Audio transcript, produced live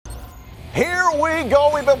Here we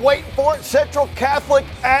go. We've been waiting for it. Central Catholic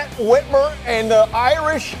at Whitmer, and the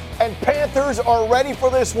Irish and Panthers are ready for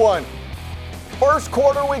this one. First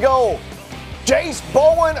quarter we go. Jace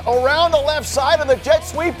Bowen around the left side of the jet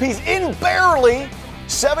sweep. He's in barely.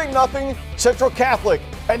 7-0 Central Catholic.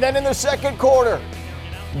 And then in the second quarter,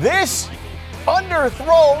 this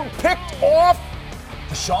underthrown picked off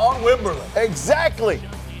Sean Wimberley. Exactly.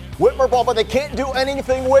 Whitmer ball, but they can't do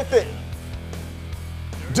anything with it.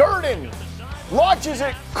 Durden launches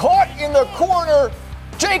it, caught in the corner.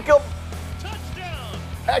 Jacob,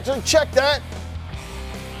 actually check that.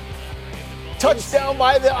 Touchdown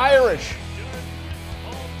by the Irish.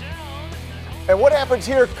 And what happens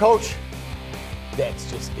here, Coach? That's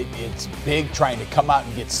just, it's big trying to come out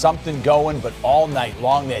and get something going, but all night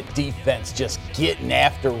long that defense just getting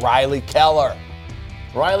after Riley Keller.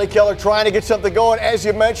 Riley Keller trying to get something going, as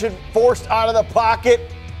you mentioned, forced out of the pocket.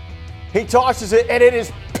 He tosses it, and it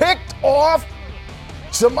is picked off.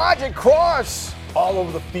 Samaje Cross All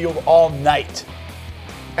over the field all night.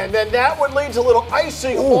 And then that one leads a little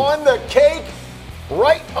icing on the cake,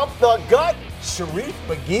 right up the gut. Sharif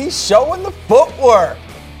McGee showing the footwork.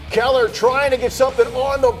 Keller trying to get something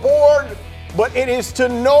on the board, but it is to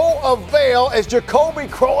no avail as Jacoby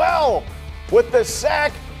Crowell with the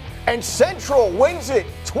sack, and Central wins it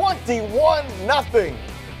 21-0.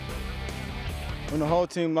 When the whole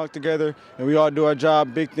team locked together and we all do our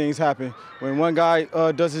job, big things happen. When one guy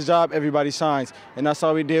does his job, everybody shines. And that's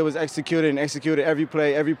all we did was execute every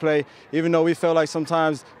play. Even though we felt like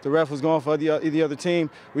sometimes the ref was going for the other team,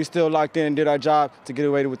 we still locked in and did our job to get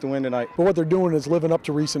away with the win tonight. But what they're doing is living up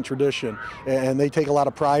to recent tradition, and they take a lot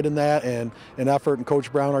of pride in that and effort. And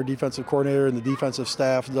Coach Brown, our defensive coordinator, and the defensive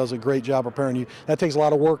staff does a great job preparing you. That takes a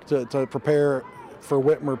lot of work to prepare for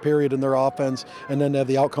Whitmer, period, in their offense, and then to have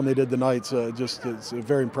the outcome they did tonight. It's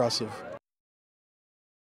very impressive.